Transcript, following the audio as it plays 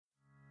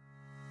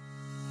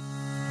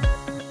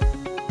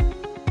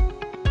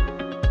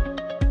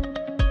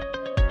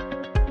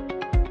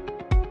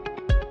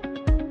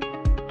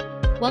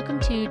Welcome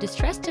to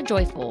Distressed to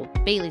Joyful,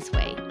 Bailey's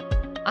Way.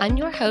 I'm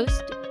your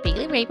host,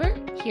 Bailey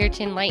Raber, here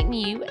to enlighten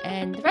you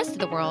and the rest of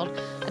the world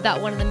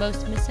about one of the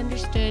most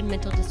misunderstood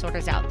mental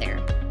disorders out there,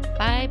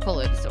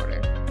 bipolar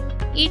disorder.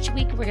 Each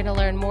week, we're going to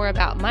learn more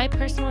about my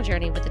personal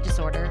journey with the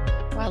disorder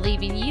while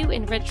leaving you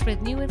enriched with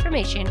new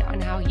information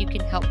on how you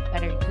can help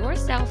better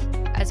yourself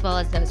as well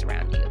as those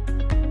around you.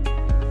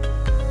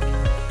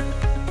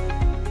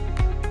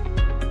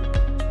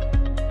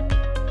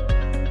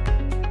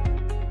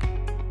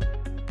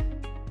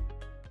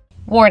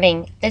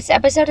 Warning, this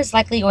episode is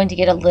likely going to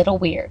get a little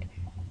weird.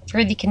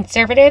 For the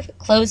conservative,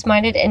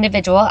 closed-minded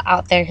individual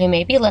out there who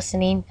may be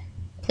listening,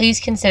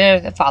 please consider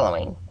the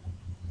following.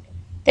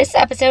 This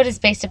episode is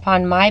based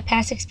upon my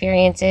past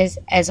experiences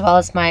as well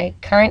as my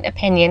current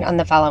opinion on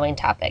the following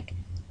topic.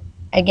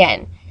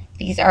 Again,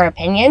 these are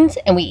opinions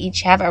and we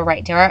each have a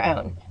right to our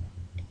own.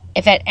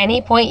 If at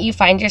any point you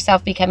find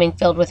yourself becoming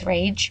filled with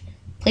rage,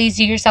 please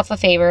do yourself a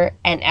favor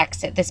and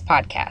exit this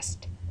podcast.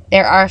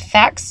 There are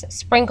facts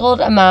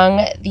sprinkled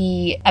among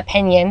the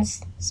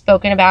opinions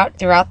spoken about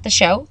throughout the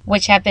show,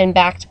 which have been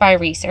backed by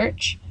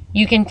research.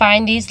 You can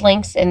find these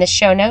links in the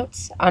show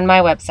notes on my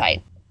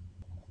website.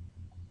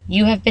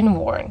 You have been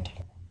warned.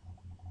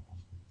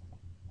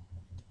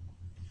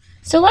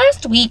 So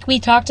last week we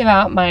talked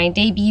about my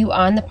debut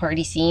on the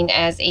party scene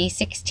as a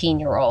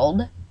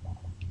 16-year-old.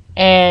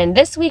 And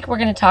this week we're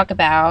going to talk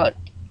about,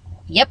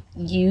 yep,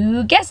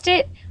 you guessed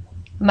it,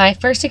 my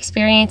first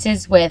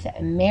experiences with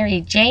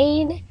Mary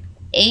Jane,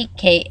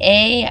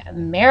 aka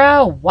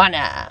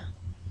marijuana.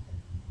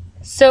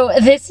 So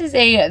this is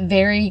a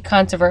very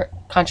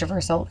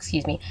controversial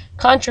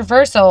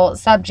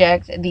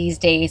subject these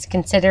days,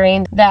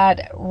 considering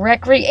that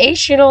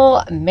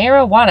recreational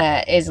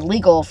marijuana is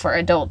legal for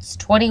adults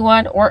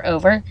 21 or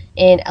over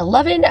in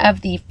 11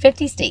 of the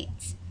 50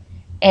 states,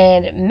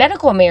 and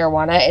medical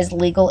marijuana is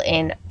legal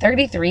in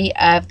 33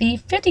 of the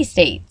 50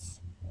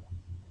 states.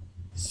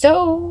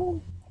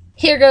 So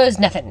here goes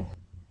nothing.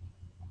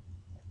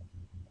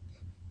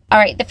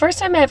 Alright, the first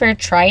time I ever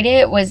tried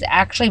it was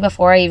actually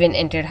before I even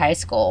entered high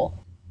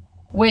school,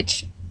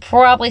 which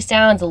probably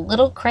sounds a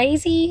little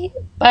crazy,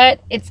 but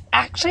it's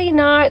actually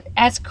not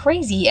as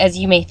crazy as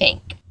you may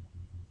think.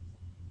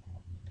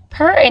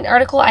 Per an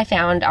article I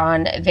found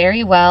on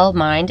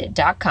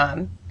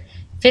verywellmind.com,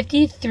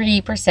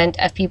 53%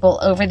 of people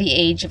over the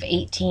age of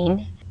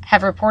 18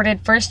 have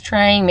reported first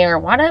trying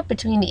marijuana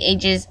between the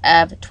ages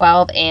of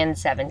 12 and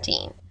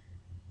 17.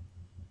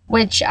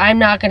 Which I'm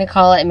not going to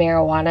call it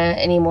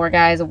marijuana anymore,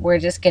 guys. We're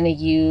just going to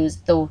use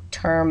the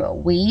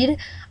term weed.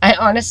 I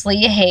honestly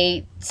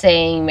hate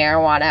saying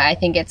marijuana. I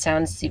think it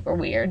sounds super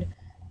weird.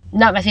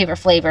 Not my favorite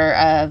flavor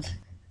of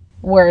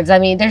words. I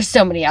mean, there's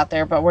so many out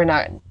there, but we're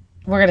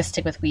going to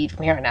stick with weed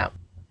from here on out.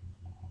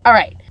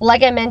 Alright,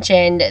 like I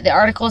mentioned, the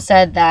article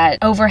said that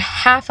over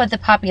half of the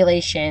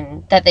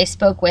population that they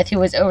spoke with who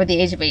was over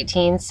the age of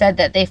 18 said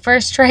that they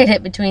first tried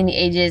it between the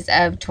ages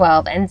of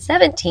 12 and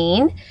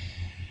 17.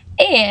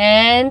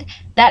 And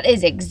that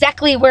is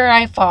exactly where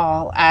I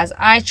fall, as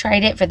I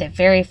tried it for the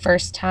very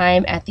first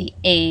time at the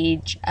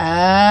age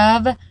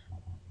of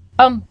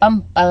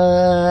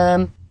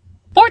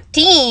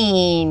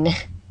 14.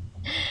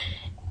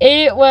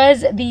 It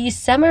was the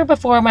summer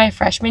before my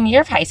freshman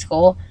year of high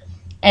school,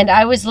 and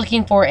I was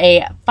looking for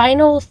a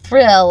final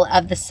thrill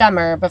of the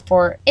summer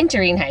before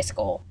entering high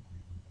school.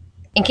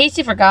 In case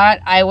you forgot,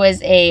 I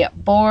was a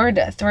bored,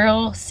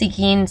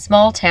 thrill-seeking,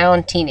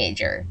 small-town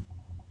teenager.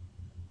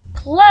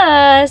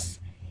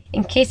 Plus,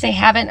 in case I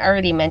haven't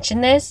already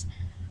mentioned this,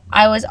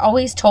 I was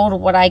always told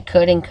what I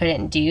could and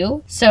couldn't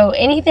do. So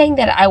anything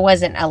that I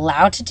wasn't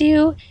allowed to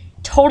do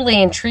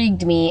totally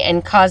intrigued me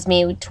and caused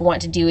me to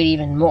want to do it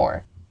even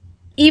more,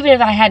 even if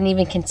I hadn't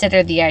even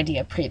considered the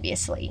idea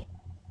previously.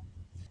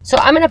 So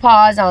I'm going to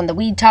pause on the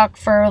weed talk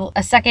for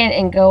a second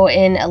and go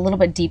in a little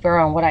bit deeper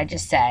on what I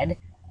just said.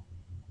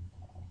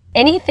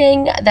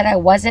 Anything that I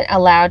wasn't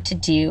allowed to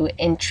do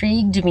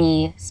intrigued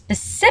me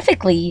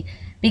specifically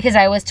because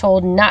I was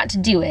told not to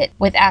do it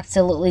with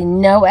absolutely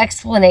no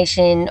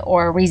explanation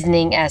or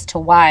reasoning as to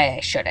why I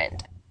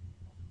shouldn't.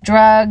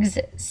 Drugs,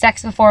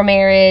 sex before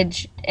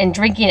marriage, and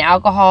drinking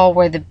alcohol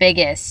were the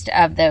biggest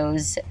of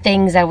those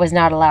things I was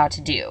not allowed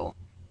to do.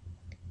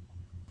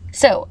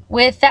 So,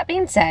 with that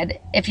being said,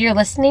 if you're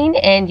listening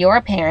and you're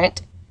a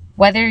parent,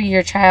 whether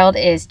your child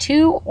is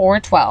 2 or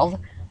 12,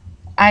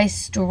 I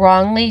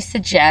strongly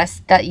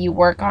suggest that you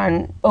work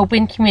on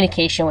open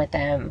communication with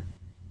them.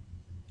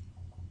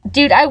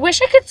 Dude, I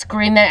wish I could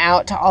scream that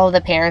out to all of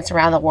the parents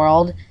around the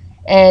world,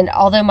 and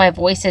although my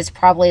voice is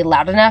probably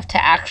loud enough to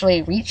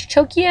actually reach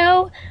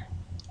Tokyo,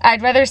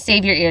 I'd rather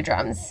save your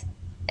eardrums,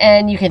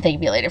 and you can thank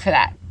me later for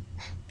that.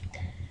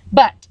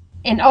 But,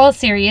 in all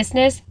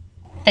seriousness,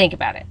 think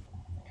about it.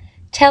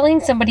 Telling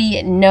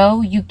somebody,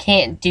 no, you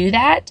can't do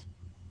that,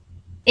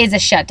 is a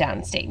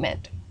shutdown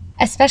statement.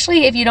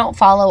 Especially if you don't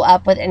follow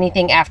up with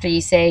anything after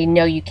you say,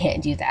 no, you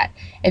can't do that.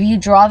 If you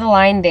draw the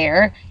line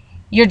there,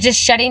 you're just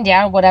shutting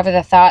down whatever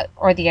the thought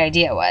or the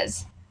idea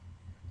was.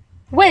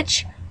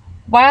 Which,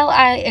 while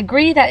I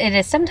agree that it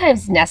is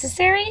sometimes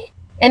necessary,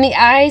 In the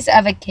eyes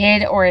of a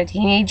kid or a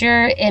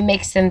teenager, it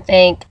makes them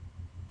think,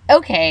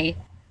 okay,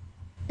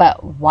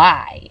 but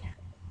why?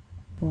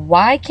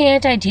 Why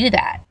can't I do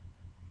that?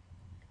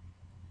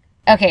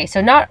 Okay, so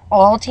not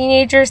all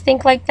teenagers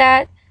think like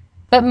that,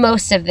 but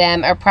most of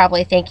them are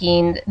probably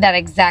thinking that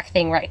exact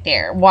thing right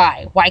there.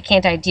 Why? Why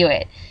can't I do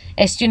it?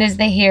 As soon as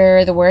they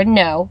hear the word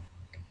no,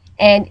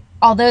 and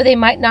although they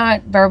might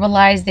not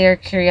verbalize their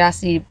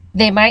curiosity,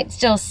 they might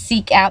still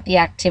seek out the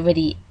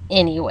activity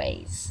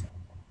anyways.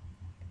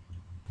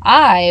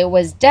 I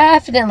was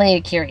definitely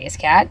a curious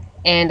cat,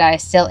 and I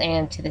still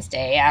am to this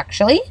day,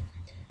 actually.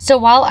 So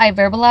while I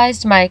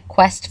verbalized my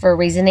quest for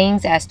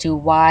reasonings as to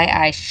why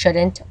I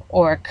shouldn't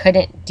or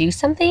couldn't do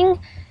something,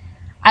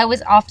 I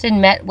was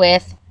often met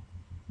with,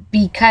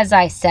 because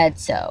I said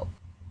so.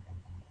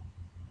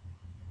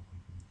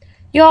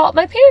 Y'all,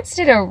 my parents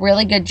did a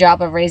really good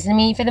job of raising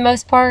me for the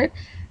most part,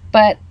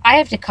 but I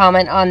have to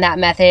comment on that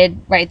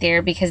method right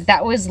there because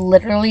that was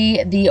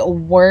literally the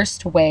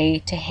worst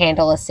way to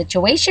handle a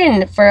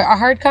situation for a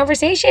hard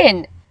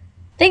conversation.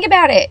 Think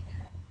about it.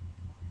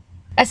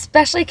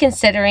 Especially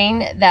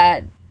considering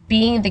that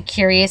being the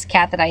curious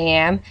cat that I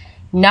am,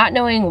 not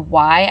knowing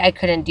why I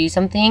couldn't do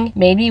something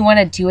made me want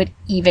to do it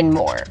even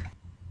more.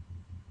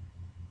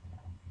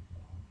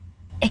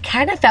 It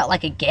kind of felt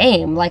like a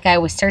game, like I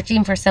was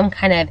searching for some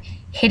kind of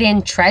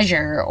hidden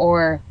treasure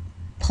or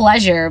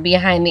pleasure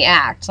behind the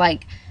act.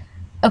 Like,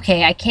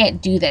 okay, I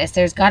can't do this.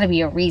 There's got to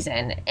be a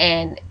reason.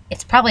 And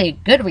it's probably a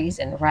good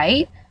reason,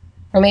 right?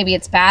 Or maybe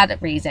it's bad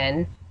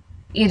reason.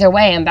 Either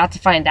way, I'm about to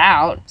find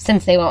out,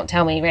 since they won't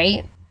tell me,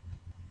 right?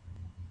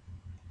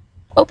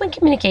 Open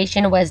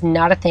communication was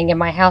not a thing in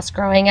my house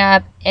growing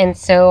up, and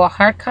so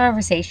hard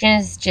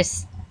conversations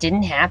just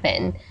didn't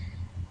happen,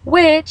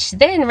 which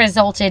then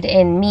resulted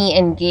in me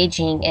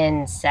engaging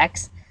in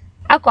sex,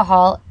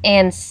 alcohol,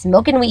 and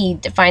smoking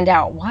weed to find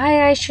out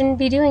why I shouldn't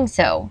be doing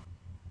so.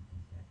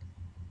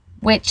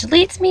 Which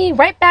leads me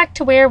right back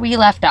to where we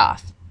left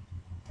off.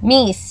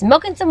 Me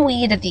smoking some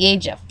weed at the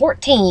age of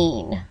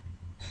 14.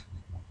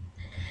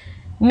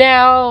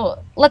 Now,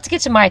 let's get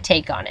to my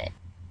take on it.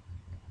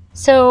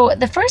 So,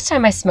 the first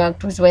time I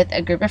smoked was with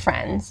a group of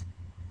friends.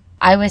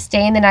 I was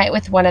staying the night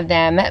with one of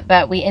them,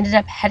 but we ended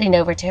up heading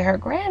over to her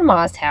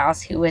grandma's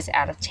house, who was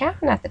out of town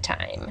at the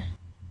time.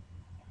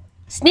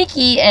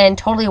 Sneaky and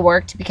totally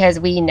worked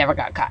because we never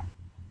got caught.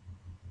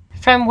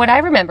 From what I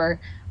remember,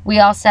 we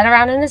all sat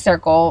around in a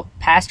circle,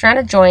 passed around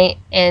a joint,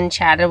 and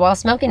chatted while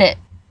smoking it.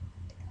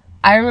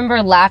 I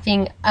remember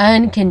laughing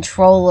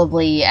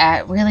uncontrollably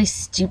at really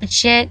stupid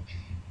shit,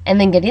 and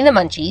then getting the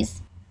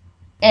munchies.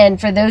 And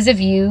for those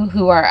of you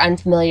who are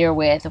unfamiliar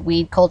with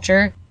weed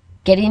culture,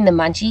 getting the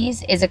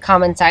munchies is a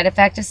common side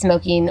effect of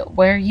smoking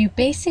where you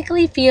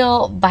basically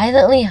feel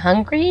violently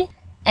hungry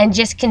and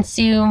just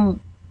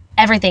consume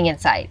everything in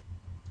sight.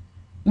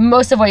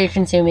 Most of what you're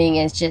consuming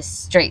is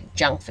just straight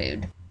junk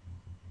food.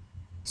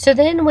 So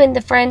then when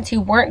the friends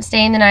who weren't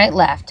staying the night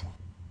left,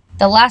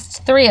 the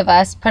last three of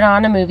us put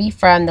on a movie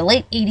from the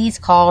late 80s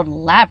called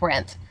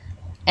Labyrinth.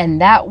 And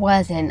that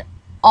was an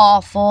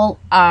awful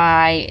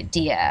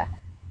idea.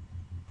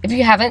 If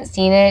you haven't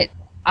seen it,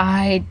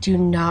 I do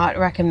not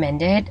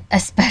recommend it,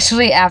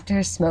 especially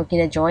after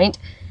smoking a joint.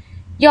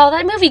 Y'all,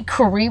 that movie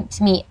creeped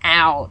me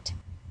out.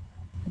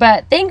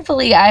 But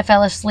thankfully, I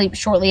fell asleep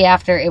shortly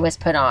after it was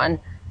put on,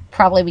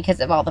 probably because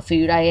of all the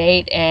food I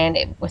ate,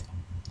 and with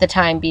the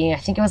time being, I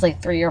think it was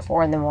like 3 or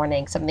 4 in the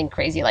morning, something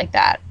crazy like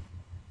that.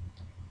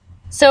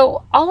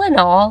 So, all in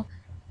all,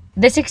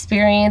 this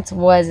experience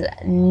was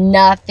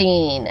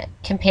nothing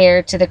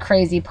compared to the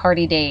crazy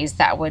party days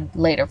that would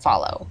later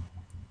follow.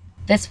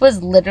 This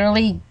was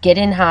literally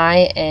getting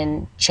high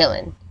and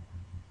chilling.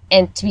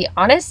 And to be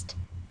honest,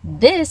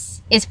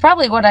 this is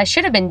probably what I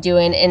should have been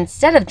doing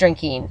instead of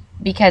drinking,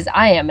 because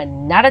I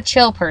am not a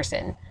chill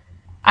person.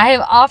 I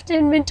have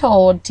often been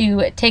told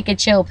to take a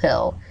chill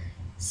pill.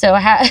 So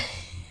had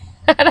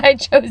I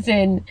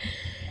chosen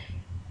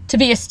to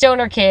be a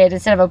stoner kid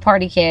instead of a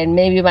party kid,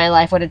 maybe my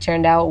life would have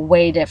turned out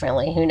way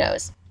differently. Who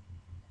knows?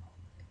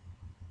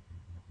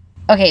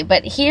 Okay,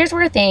 but here's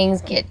where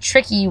things get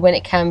tricky when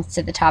it comes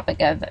to the topic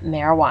of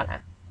marijuana.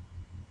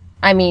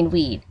 I mean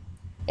weed.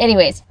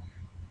 Anyways,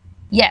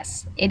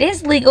 yes, it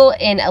is legal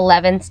in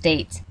 11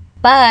 states,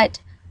 but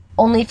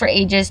only for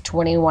ages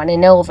 21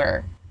 and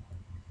over.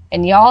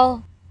 And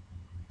y'all,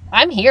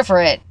 I'm here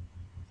for it.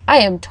 I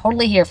am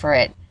totally here for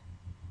it.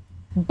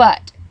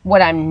 But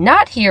what I'm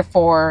not here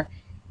for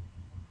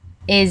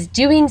is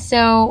doing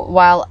so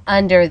while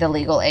under the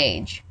legal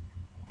age.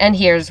 And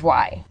here's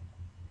why.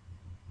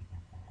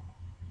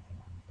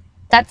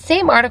 That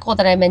same article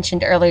that I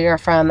mentioned earlier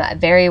from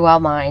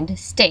Verywell Mind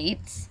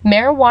states,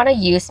 marijuana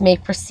use may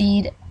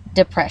precede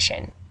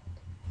depression.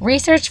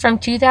 Research from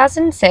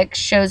 2006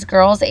 shows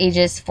girls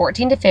ages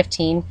 14 to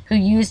 15 who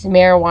used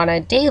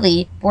marijuana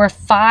daily were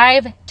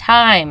 5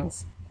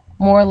 times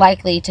more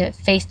likely to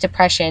face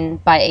depression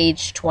by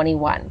age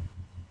 21.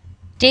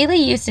 Daily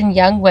use in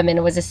young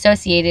women was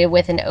associated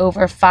with an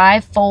over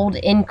 5-fold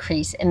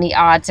increase in the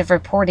odds of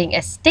reporting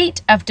a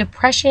state of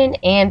depression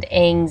and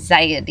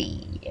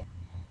anxiety.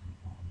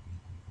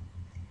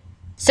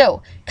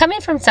 So,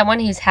 coming from someone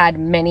who's had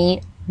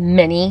many,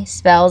 many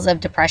spells of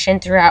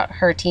depression throughout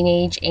her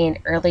teenage and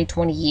early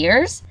 20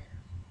 years,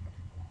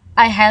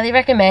 I highly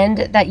recommend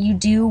that you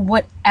do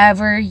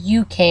whatever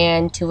you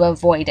can to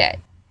avoid it,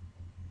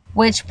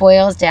 which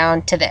boils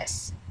down to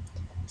this.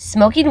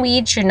 Smoking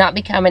weed should not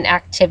become an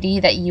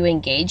activity that you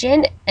engage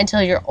in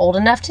until you're old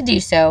enough to do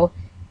so,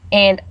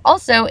 and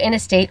also in a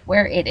state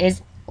where it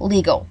is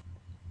legal,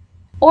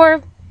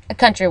 or a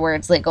country where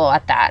it's legal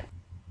at that.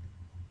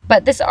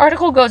 But this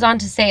article goes on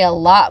to say a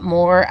lot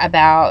more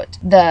about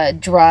the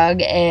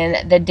drug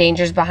and the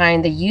dangers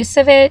behind the use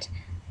of it.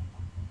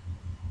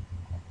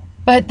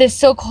 But this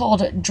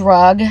so-called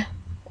drug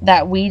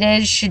that weed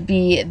is should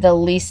be the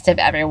least of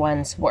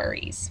everyone's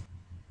worries.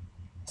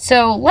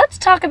 So let's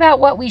talk about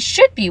what we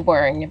should be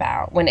worrying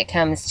about when it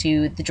comes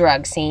to the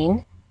drug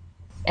scene.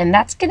 And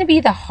that's going to be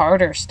the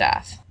harder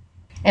stuff.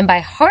 And by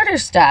harder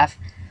stuff,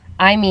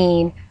 I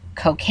mean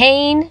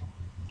cocaine,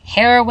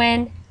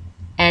 heroin,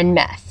 and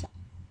meth.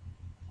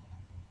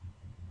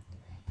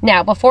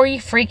 Now, before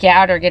you freak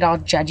out or get all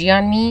judgy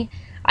on me,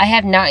 I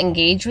have not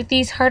engaged with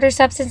these harder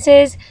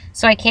substances,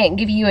 so I can't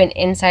give you an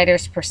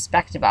insider's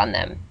perspective on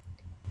them.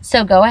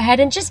 So go ahead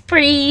and just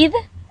breathe.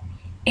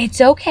 It's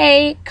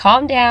okay,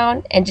 calm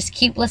down, and just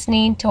keep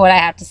listening to what I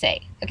have to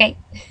say, okay?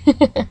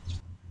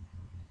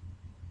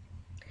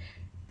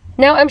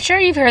 Now, I'm sure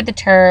you've heard the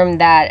term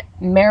that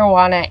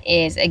marijuana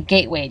is a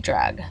gateway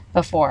drug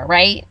before,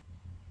 right?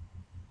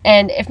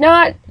 And if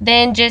not,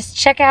 then just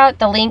check out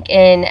the link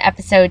in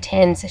episode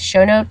 10's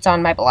show notes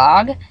on my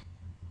blog.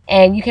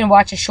 And you can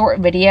watch a short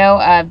video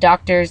of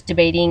doctors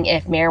debating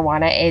if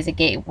marijuana is a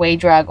gateway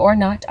drug or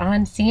not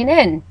on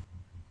CNN.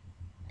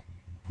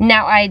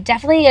 Now, I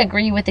definitely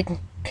agree with the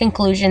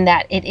conclusion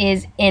that it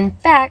is, in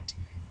fact,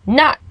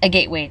 not a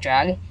gateway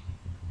drug.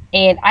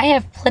 And I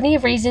have plenty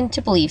of reason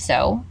to believe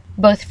so,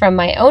 both from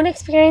my own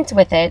experience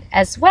with it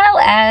as well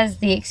as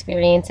the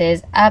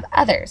experiences of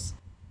others.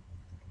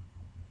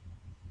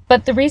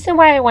 But the reason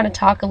why I want to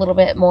talk a little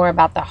bit more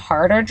about the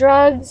harder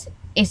drugs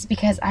is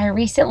because I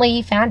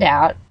recently found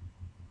out,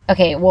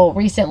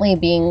 recently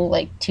being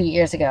like 2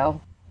 years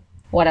ago,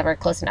 whatever,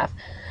 close enough,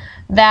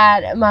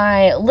 that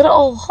my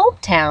little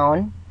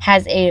hometown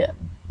has a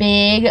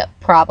big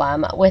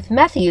problem with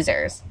meth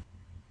users.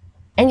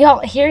 And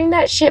y'all, hearing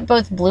that shit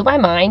both blew my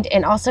mind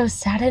and also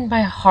saddened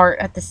my heart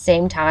at the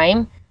same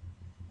time,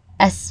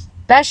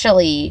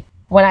 especially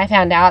when I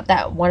found out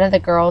that one of the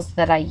girls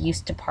that I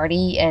used to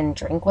party and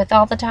drink with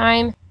all the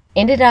time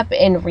ended up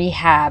in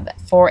rehab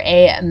for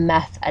a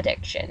meth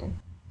addiction.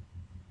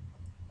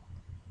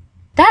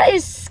 That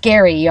is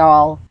scary,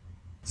 y'all.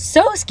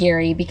 So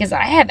scary because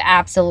I have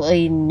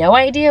absolutely no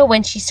idea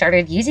when she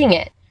started using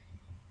it.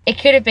 It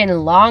could have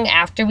been long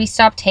after we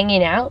stopped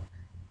hanging out,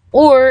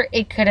 or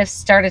it could have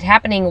started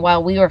happening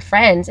while we were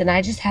friends and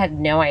I just had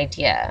no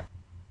idea.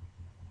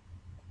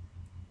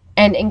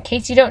 And in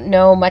case you don't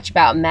know much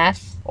about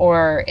meth,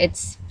 or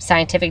its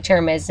scientific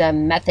term is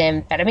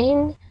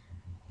methamphetamine,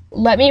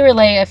 let me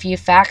relay a few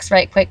facts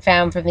right quick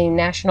found from the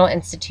National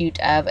Institute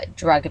of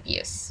Drug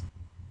Abuse.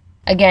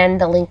 Again,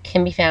 the link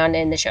can be found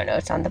in the show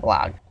notes on the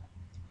blog.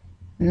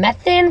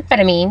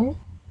 Methamphetamine,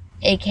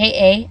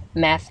 aka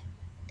meth,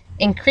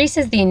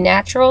 increases the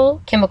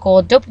natural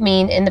chemical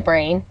dopamine in the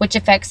brain, which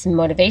affects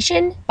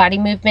motivation, body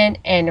movement,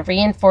 and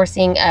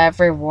reinforcing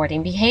of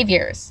rewarding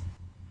behaviors.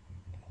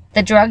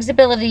 The drug's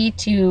ability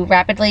to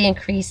rapidly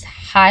increase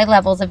high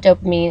levels of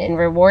dopamine in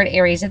reward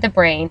areas of the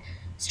brain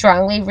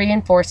strongly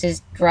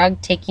reinforces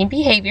drug-taking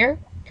behavior,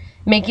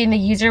 making the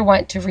user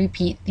want to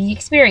repeat the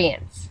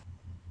experience.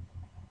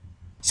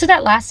 So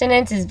that last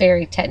sentence is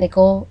very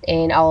technical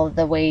in all of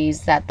the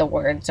ways that the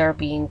words are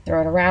being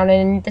thrown around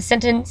in the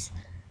sentence.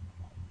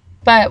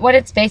 But what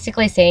it's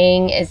basically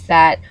saying is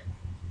that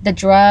the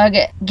drug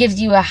gives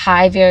you a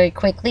high very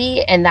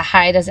quickly, and the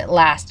high doesn't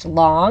last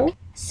long.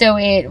 So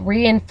it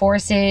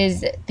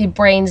reinforces the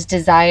brain's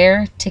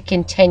desire to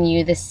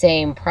continue the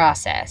same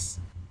process,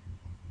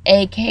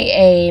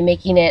 aka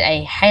making it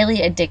a highly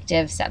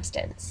addictive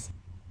substance.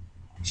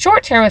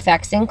 Short-term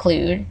effects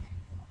include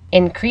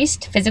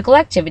increased physical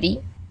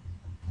activity,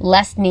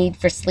 less need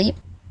for sleep,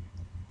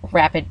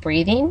 rapid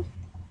breathing,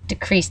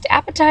 decreased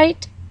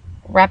appetite,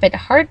 rapid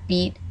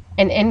heartbeat,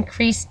 and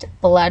increased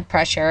blood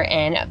pressure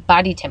and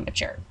body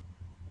temperature.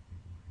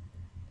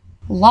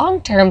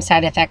 Long-term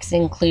side effects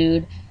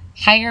include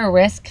higher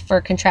risk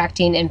for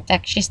contracting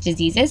infectious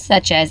diseases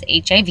such as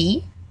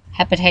HIV,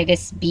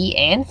 hepatitis B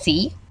and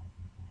C,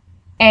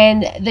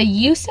 and the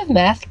use of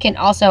meth can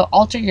also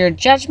alter your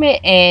judgment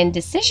and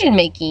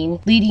decision-making,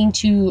 leading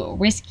to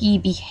risky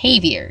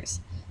behaviors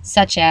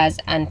such as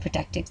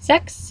unprotected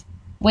sex,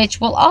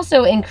 which will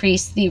also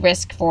increase the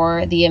risk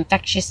for the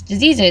infectious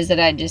diseases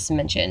that I just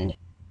mentioned.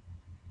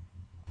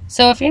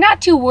 So if you're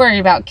not too worried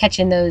about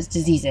catching those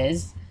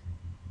diseases,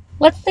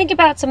 let's think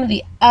about some of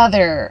the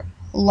other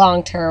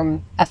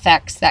long-term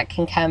effects that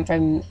can come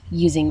from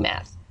using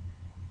meth.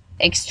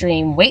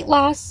 Extreme weight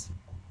loss,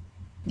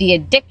 the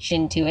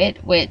addiction to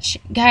it, which,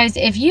 guys,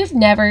 if you've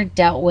never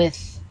dealt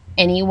with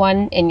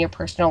anyone in your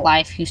personal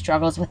life who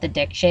struggles with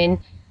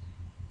addiction,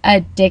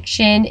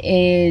 addiction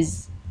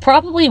is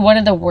probably one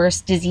of the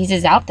worst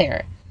diseases out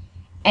there.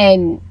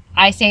 And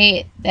I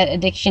say that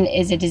addiction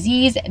is a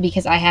disease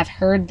because I have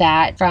heard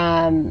that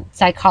from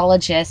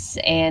psychologists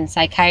and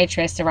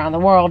psychiatrists around the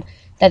world,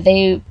 that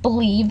they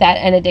believe that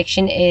an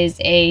addiction is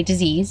a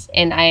disease,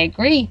 and I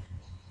agree.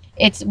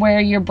 It's where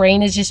your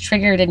brain is just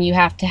triggered and you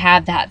have to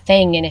have that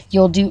thing, and if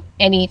you'll do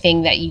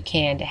anything that you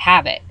can to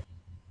have it.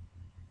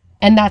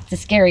 And that's the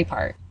scary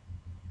part,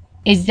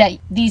 is that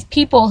these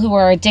people who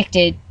are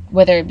addicted,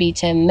 whether it be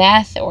to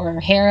meth or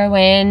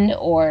heroin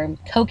or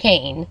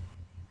cocaine,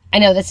 I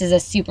know this is a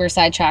super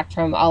sidetrack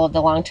from all of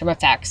the long-term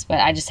effects, but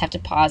I just have to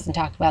pause and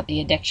talk about the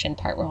addiction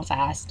part real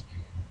fast,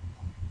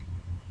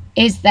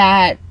 is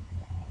that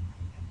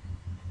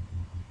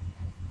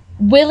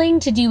willing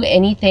to do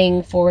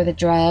anything for the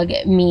drug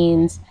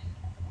means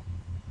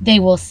they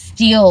will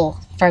steal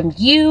from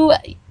you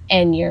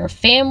and your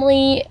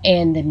family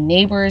and the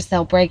neighbors.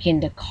 They'll break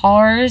into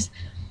cars.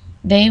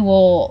 They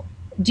will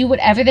do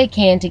whatever they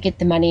can to get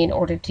the money in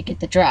order to get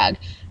the drug.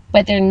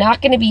 But they're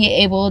not going to be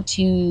able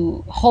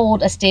to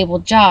hold a stable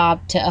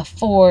job to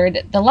afford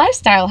the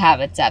lifestyle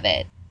habits of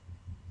it.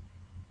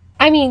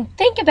 I mean,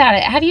 think about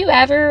it. Have you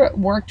ever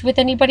worked with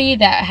anybody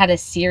that had a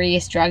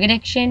serious drug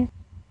addiction?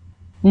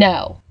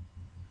 No.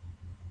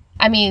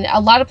 I mean, a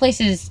lot of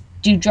places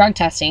do drug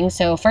testing,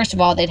 so first of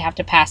all, they'd have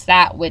to pass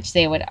that, which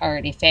they would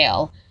already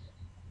fail.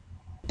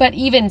 But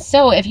even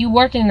so, if you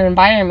work in an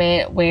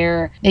environment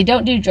where they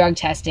don't do drug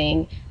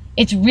testing,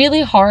 it's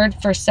really hard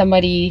for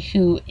somebody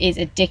who is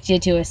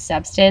addicted to a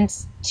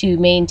substance to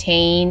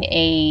maintain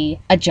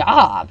a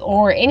job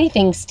or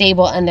anything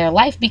stable in their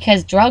life,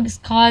 because drugs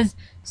cause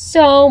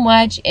so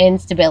much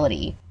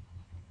instability.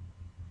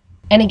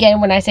 And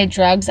again, when I say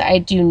drugs, I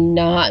do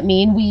not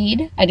mean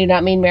weed. I do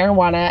not mean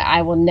marijuana.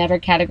 I will never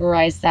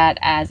categorize that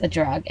as a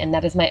drug, and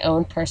that is my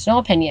own personal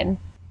opinion.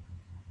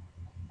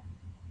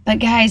 But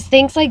guys,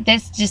 things like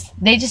this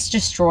they just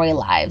destroy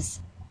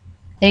lives.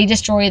 They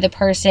destroy the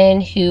person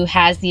who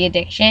has the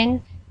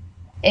addiction.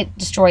 It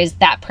destroys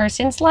that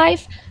person's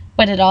life,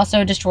 but it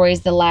also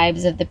destroys the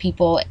lives of the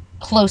people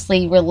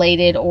closely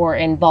related or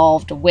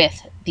involved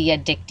with the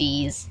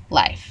addictee's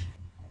life.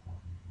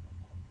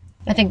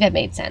 I think that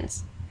made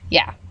sense.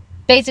 Yeah.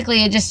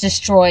 Basically, it just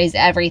destroys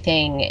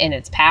everything in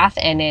its path,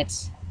 and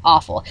it's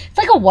awful. It's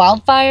like a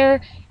wildfire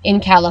in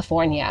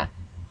California.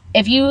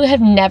 If you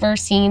have never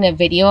seen a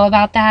video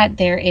about that,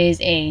 there is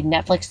a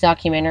Netflix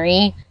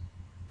documentary.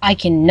 I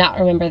cannot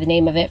remember the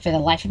name of it for the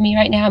life of me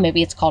right now.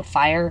 Maybe it's called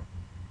Fire.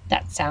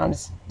 That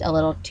sounds a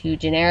little too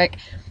generic.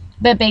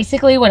 But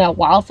basically, when a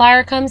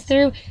wildfire comes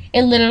through,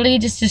 it literally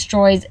just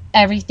destroys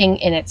everything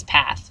in its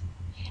path.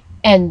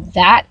 And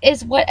that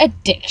is what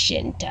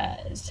addiction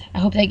does. I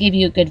hope that gave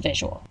you a good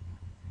visual.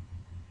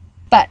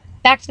 But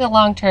back to the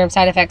long-term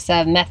side effects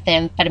of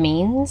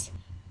methamphetamines.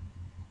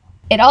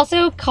 It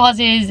also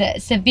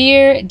causes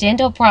severe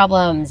dental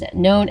problems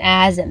known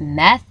as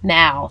meth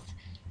mouth.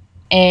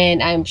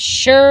 And I'm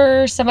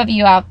sure some of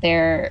you out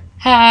there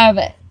have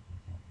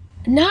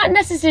not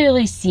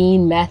necessarily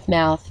seen meth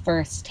mouth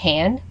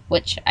firsthand,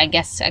 which I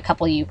guess a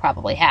couple of you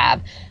probably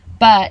have.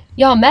 But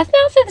y'all, meth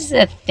mouth is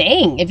a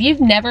thing. If you've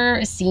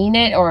never seen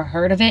it or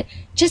heard of it,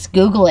 just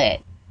Google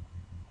it.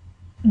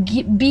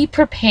 Be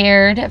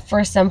prepared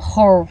for some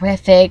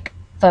horrific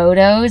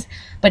photos.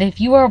 But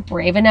if you are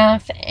brave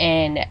enough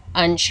and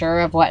unsure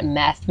of what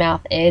meth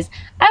mouth is,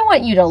 I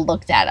want you to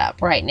look that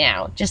up right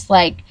now. Just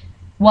like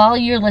while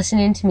you're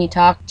listening to me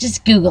talk,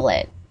 just Google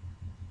it.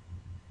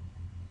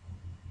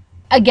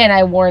 Again,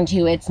 I warned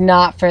you, it's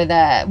not for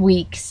the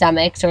weak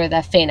stomachs or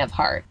the faint of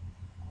heart.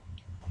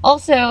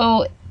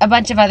 Also, a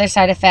bunch of other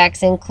side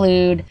effects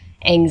include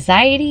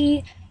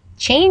anxiety,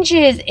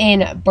 changes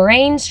in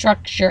brain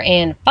structure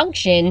and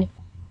function,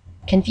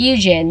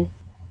 confusion,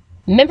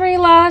 memory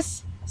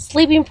loss,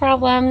 sleeping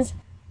problems,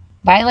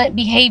 violent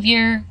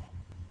behavior,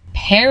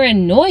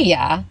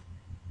 paranoia,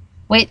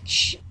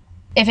 which,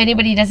 if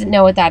anybody doesn't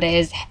know what that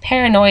is,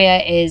 paranoia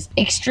is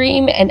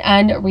extreme and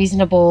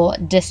unreasonable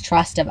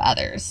distrust of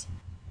others.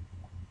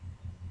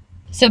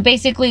 So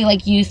basically,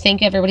 like, you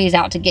think everybody's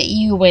out to get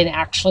you when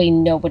actually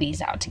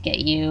nobody's out to get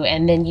you.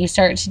 And then you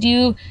start to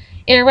do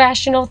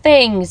irrational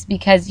things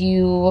because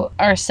you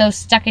are so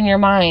stuck in your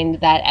mind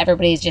that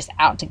everybody's just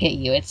out to get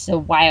you. It's a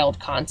wild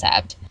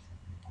concept.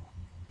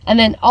 And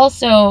then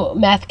also,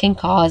 meth can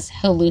cause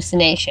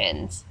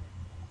hallucinations,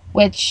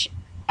 which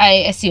I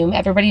assume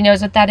everybody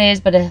knows what that is,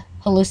 but a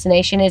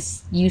hallucination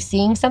is you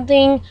seeing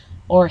something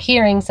or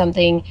hearing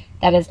something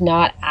that is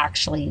not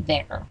actually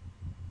there.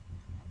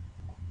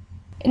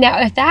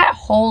 Now, if that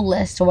whole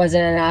list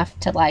wasn't enough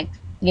to, like,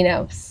 you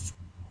know,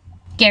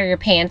 scare your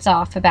pants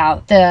off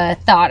about the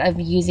thought of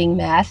using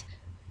meth,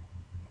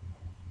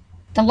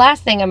 the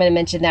last thing I'm going to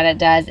mention that it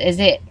does is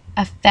it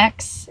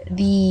affects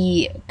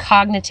the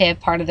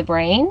cognitive part of the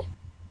brain.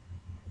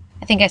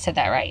 I think I said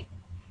that right.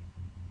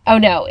 Oh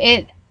no,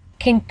 it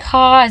can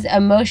cause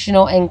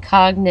emotional and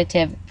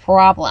cognitive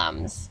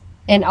problems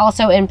and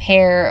also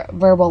impair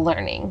verbal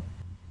learning.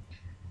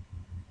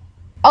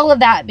 All of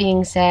that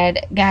being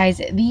said,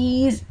 guys,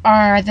 these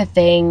are the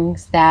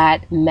things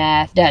that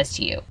meth does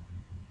to you.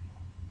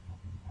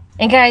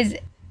 And guys,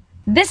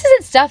 this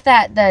isn't stuff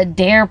that the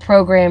DARE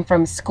program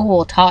from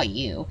school taught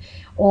you,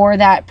 or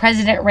that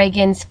President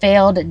Reagan's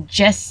failed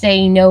Just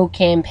Say No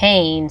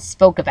campaign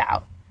spoke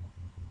about.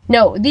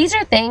 No, these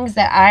are things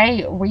that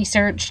I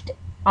researched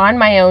on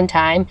my own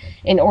time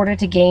in order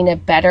to gain a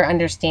better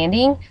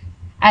understanding,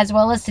 as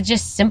well as to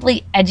just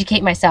simply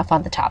educate myself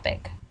on the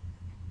topic.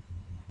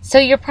 So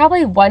you're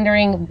probably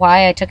wondering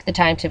why I took the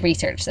time to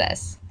research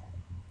this.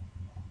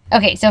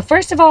 Okay, so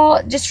first of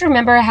all, just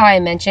remember how I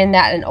mentioned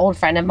that an old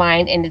friend of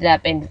mine ended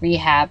up in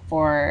rehab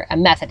for a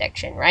meth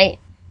addiction, right?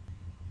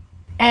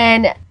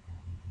 And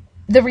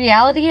the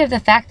reality of the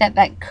fact that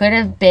that could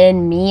have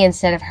been me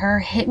instead of her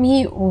hit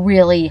me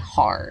really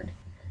hard.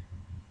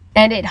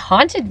 And it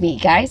haunted me,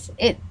 guys.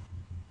 It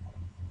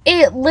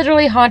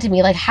literally haunted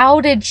me. Like, how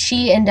did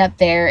she end up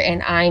there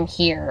and I'm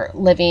here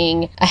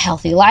living a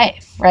healthy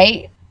life,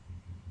 right?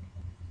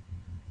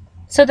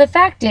 So the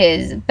fact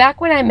is, back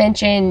when I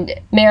mentioned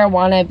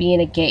marijuana being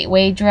a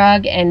gateway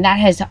drug, and that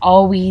has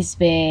always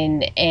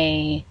been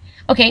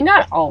okay,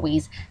 not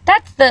always.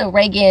 That's the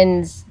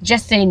Reagan's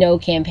Just Say No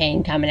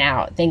campaign coming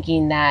out,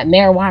 thinking that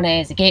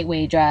marijuana is a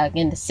gateway drug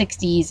in the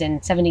 60s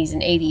and 70s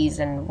and 80s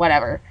and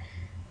whatever.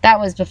 That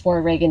was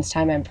before Reagan's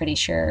time, I'm pretty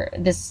sure.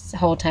 This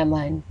whole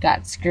timeline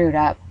got screwed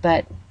up,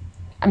 but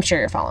I'm sure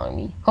you're following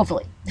me,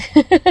 hopefully.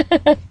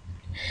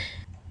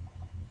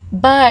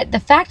 But the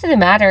fact of the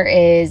matter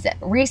is,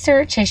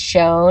 research has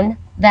shown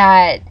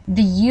that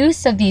the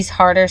use of these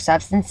harder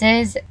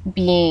substances,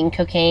 being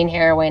cocaine,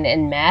 heroin,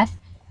 and meth,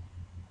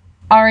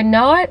 are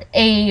not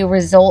a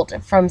result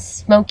from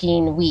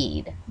smoking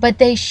weed, but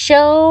they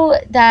show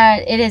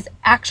that it is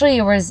actually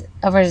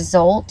a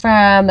result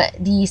from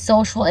the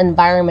social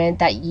environment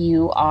that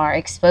you are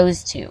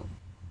exposed to.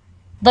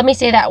 Let me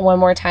say that one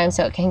more time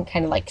so it can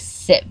kind of like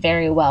sit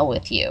very well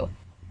with you.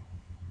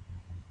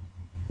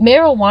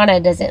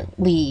 Marijuana doesn't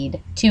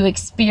lead to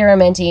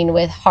experimenting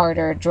with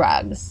harder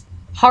drugs.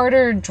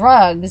 Harder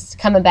drugs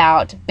come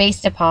about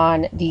based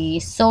upon the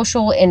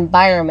social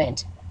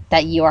environment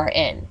that you are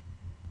in.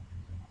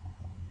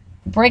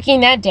 Breaking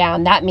that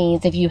down, that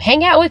means if you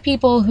hang out with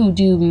people who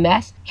do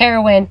meth,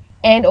 heroin,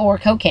 and or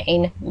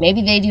cocaine,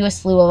 maybe they do a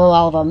slew of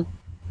all of them,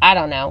 I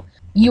don't know,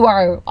 you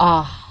are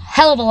a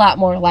hell of a lot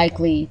more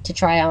likely to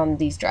try on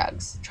these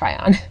drugs.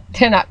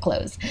 They're not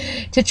clothes.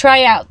 To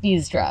try out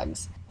these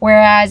drugs.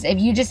 Whereas if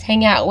you just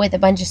hang out with a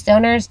bunch of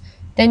stoners,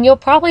 then you'll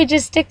probably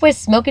just stick with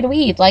smoking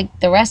weed like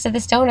the rest of the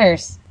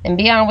stoners and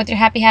be on with your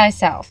happy high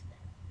self.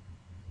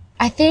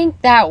 I think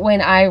that when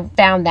I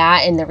found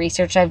that in the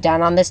research I've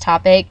done on this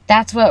topic,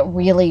 that's what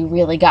really,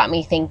 really got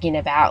me thinking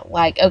about,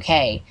 like,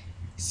 okay,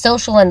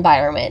 social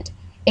environment.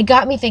 It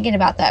got me thinking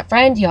about that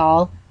friend,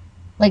 y'all.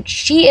 Like,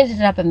 she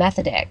ended up a meth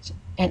addict,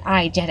 and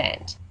I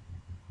didn't.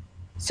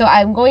 So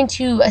I'm going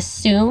to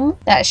assume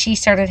that she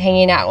started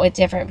hanging out with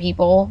different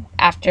people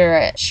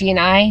after she and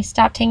I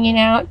stopped hanging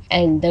out,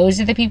 and those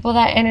are the people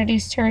that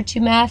introduced her to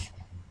meth.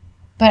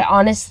 But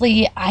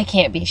honestly, I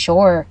can't be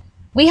sure.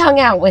 We hung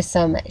out with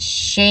some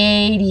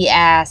shady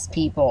ass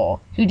people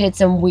who did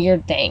some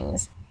weird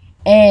things.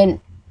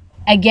 And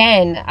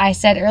again, I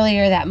said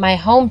earlier that my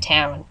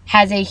hometown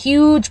has a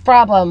huge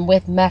problem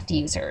with meth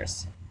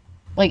users.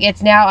 Like,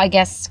 it's now, I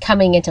guess,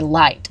 coming into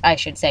light, I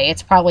should say.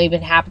 It's probably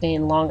been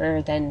happening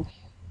longer than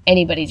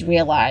anybody's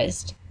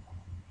realized.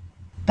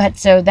 But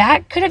so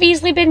that could have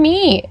easily been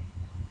me.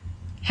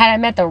 Had I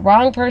met the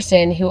wrong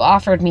person who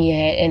offered me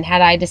it, and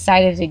had I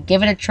decided to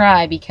give it a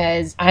try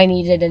because I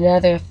needed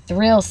another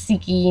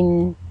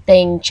thrill-seeking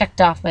thing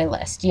checked off my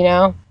list, you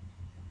know?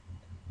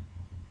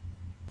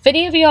 If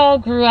any of y'all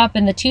grew up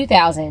in the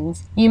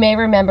 2000s, you may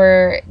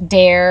remember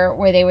DARE,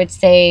 where they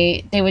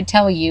would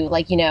tell you,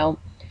 like, you know,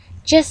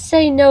 just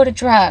say no to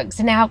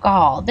drugs and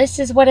alcohol. This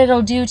is what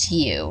it'll do to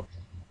you.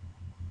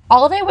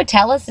 All they would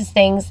tell us is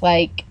things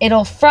like,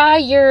 it'll fry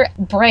your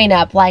brain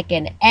up like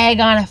an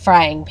egg on a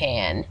frying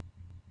pan.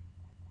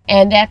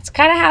 And that's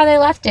kind of how they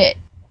left it.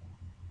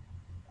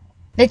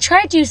 They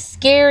tried to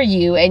scare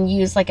you and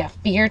use like a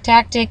fear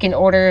tactic in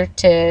order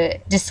to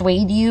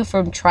dissuade you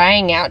from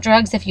trying out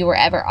drugs if you were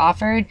ever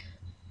offered.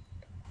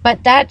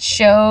 But that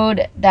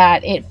showed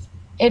that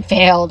it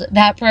failed.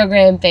 That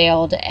program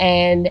failed.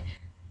 And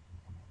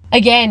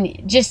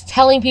again, just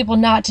telling people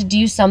not to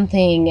do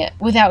something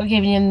without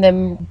giving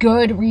them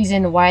good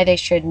reason why they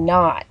should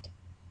not.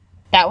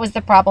 That was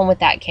the problem with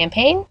that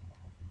campaign.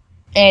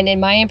 And in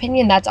my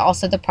opinion, that's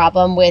also the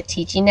problem with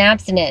teaching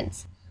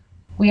abstinence.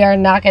 We are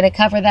not going to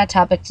cover that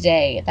topic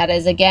today. That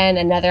is, again,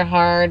 another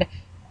hard,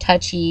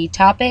 touchy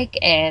topic,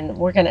 and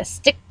we're going to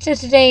stick to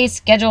today's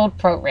scheduled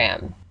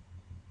program.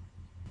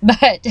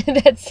 But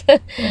that's,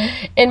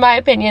 in my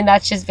opinion,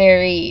 that's just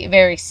very,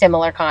 very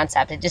similar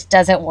concept. It just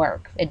doesn't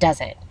work. It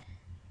doesn't.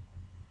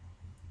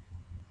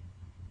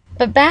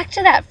 But back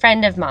to that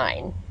friend of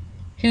mine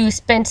who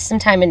spent some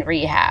time in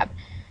rehab.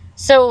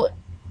 So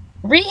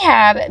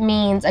rehab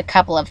means a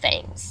couple of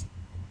things.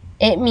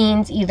 It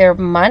means either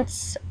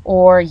months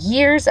or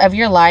years of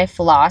your life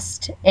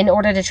lost in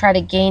order to try to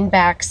gain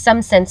back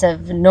some sense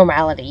of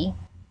normality.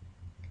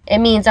 It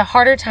means a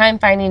harder time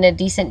finding a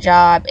decent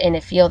job in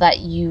a field that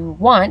you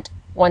want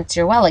once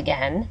you're well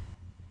again.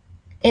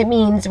 It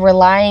means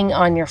relying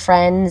on your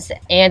friends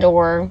and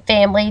or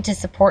family to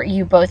support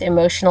you both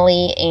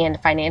emotionally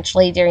and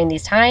financially during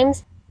these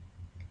times.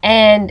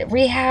 And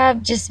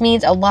rehab just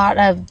means a lot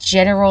of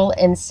general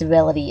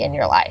instability in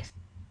your life.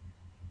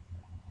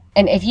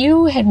 And if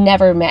you have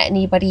never met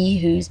anybody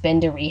who's been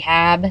to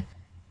rehab,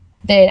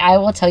 then I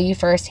will tell you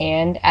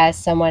firsthand, as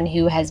someone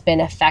who has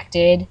been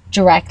affected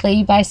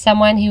directly by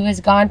someone who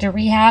has gone to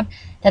rehab,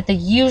 that they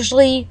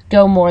usually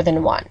go more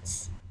than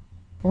once.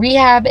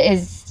 Rehab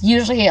is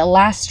usually a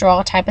last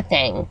straw type of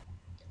thing,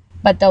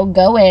 but they'll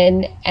go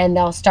in and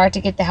they'll start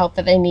to get the help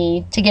that they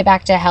need to get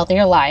back to a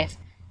healthier life.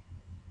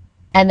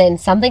 And then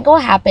something will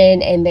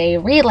happen and they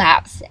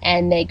relapse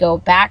and they go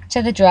back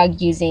to the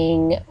drug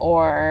using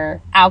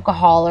or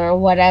alcohol or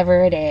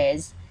whatever it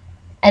is.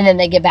 And then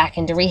they get back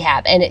into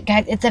rehab. And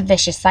it's a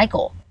vicious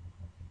cycle.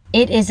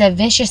 It is a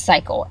vicious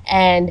cycle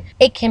and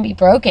it can be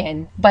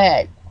broken.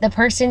 But the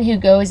person who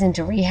goes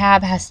into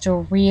rehab has to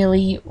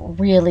really,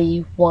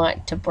 really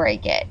want to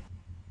break it.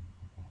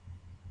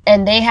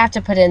 And they have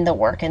to put in the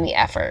work and the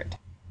effort.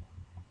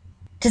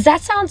 Does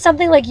that sound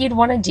something like you'd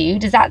want to do?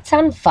 Does that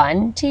sound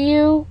fun to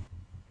you?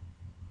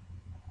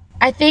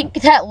 I think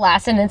that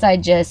last sentence I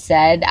just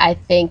said, I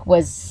think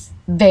was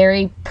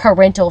very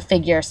parental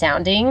figure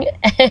sounding.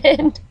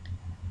 And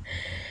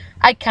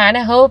I kind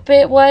of hope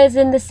it was,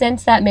 in the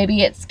sense that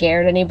maybe it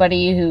scared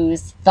anybody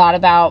who's thought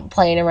about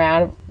playing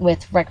around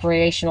with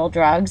recreational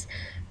drugs.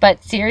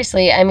 But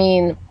seriously, I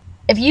mean,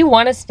 if you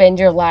want to spend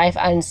your life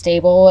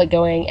unstable,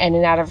 going in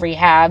and out of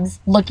rehabs,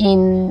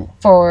 looking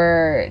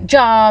for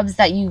jobs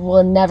that you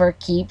will never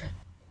keep,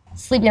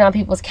 sleeping on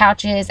people's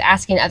couches,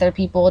 asking other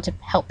people to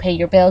help pay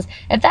your bills,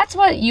 if that's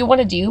what you want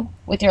to do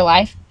with your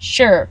life,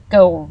 sure,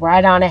 go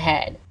right on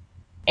ahead.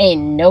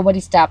 Ain't nobody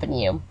stopping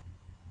you.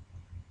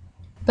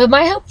 But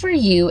my hope for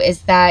you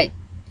is that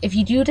if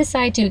you do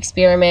decide to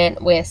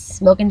experiment with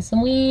smoking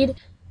some weed,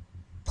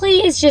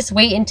 please just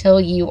wait until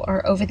you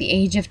are over the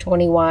age of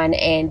 21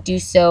 and do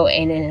so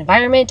in an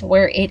environment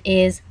where it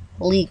is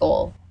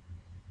legal.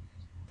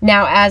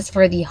 Now, as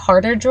for the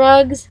harder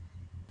drugs,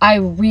 I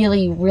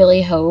really,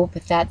 really hope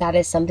that that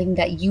is something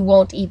that you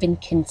won't even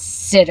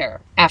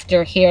consider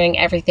after hearing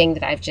everything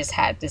that I've just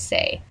had to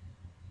say.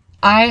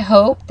 I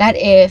hope that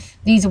if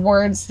these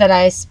words that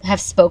I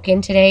have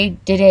spoken today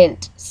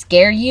didn't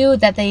scare you,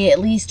 that they at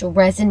least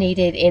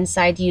resonated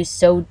inside you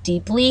so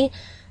deeply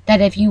that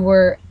if you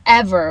were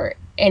ever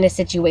in a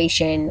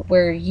situation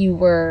where you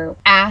were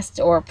asked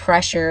or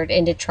pressured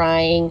into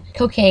trying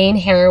cocaine,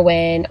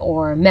 heroin,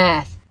 or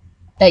meth,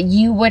 that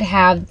you would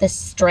have the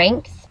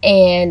strength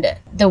and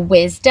the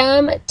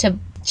wisdom to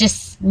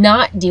just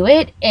not do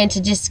it and to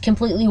just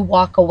completely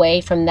walk away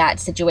from that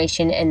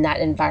situation and that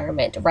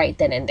environment right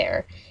then and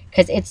there,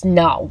 because it's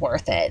not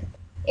worth it.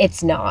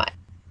 It's not.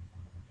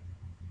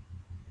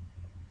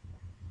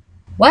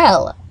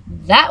 Well,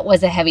 that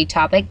was a heavy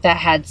topic that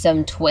had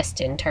some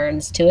twists and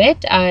turns to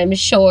it. I'm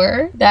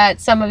sure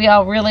that some of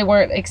y'all really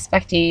weren't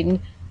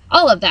expecting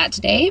all of that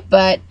today,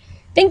 but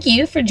thank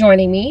you for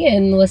joining me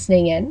and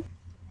listening in.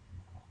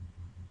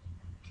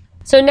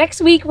 So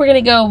next week, we're going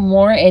to go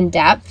more in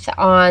depth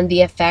on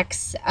the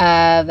effects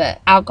of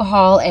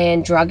alcohol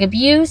and drug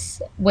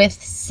abuse with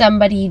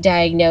somebody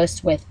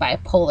diagnosed with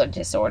bipolar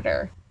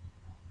disorder.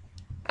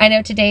 I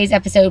know today's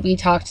episode we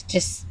talked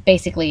just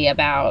basically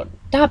about,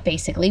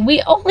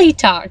 we only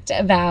talked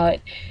about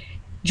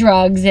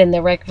drugs and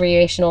the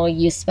recreational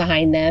use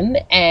behind them,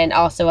 and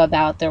also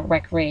about the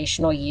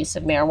recreational use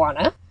of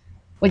marijuana,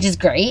 which is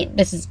great.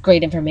 This is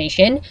great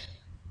information.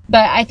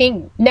 But I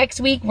think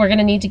next week we're going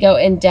to need to go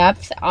in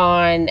depth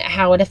on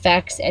how it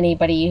affects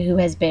anybody who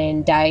has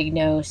been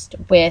diagnosed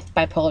with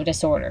bipolar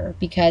disorder.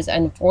 Because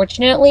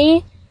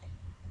unfortunately,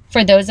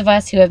 for those of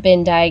us who have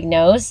been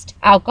diagnosed,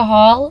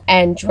 alcohol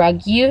and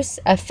drug use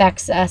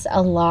affects us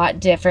a lot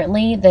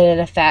differently than it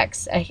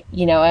affects a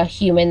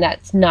human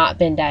that's not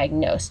been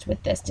diagnosed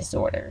with this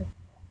disorder.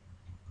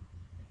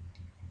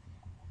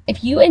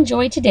 If you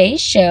enjoyed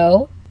today's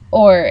show,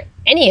 or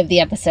any of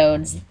the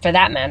episodes for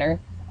that matter,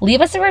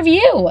 leave us a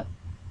review.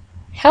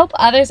 Help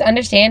others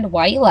understand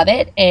why you love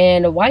it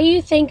and why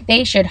you think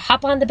they should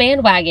hop on the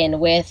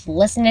bandwagon with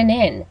listening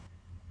in.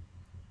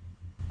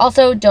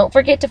 Also, don't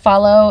forget to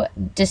follow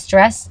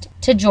Distressed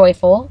to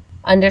Joyful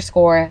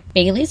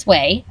 _Bailey's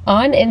Way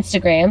on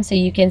Instagram so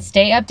you can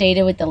stay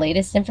updated with the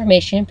latest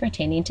information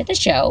pertaining to the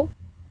show.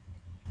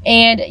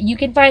 And you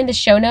can find the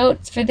show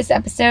notes for this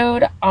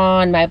episode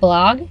on my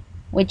blog,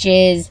 which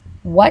is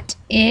What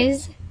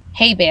is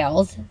Hay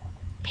Bales?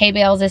 Hay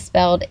Bales is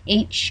spelled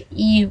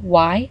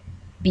HEYBAILS,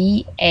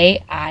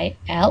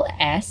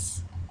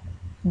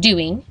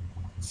 doing.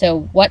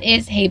 So what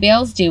is Hay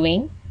Bales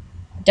doing?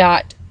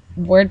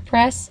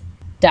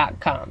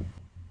 .wordpress.com.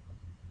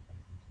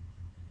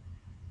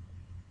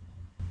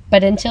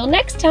 But until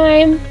next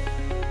time,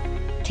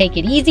 take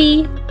it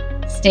easy,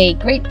 Stay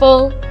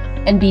grateful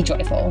and be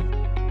joyful.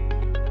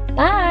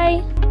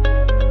 Bye.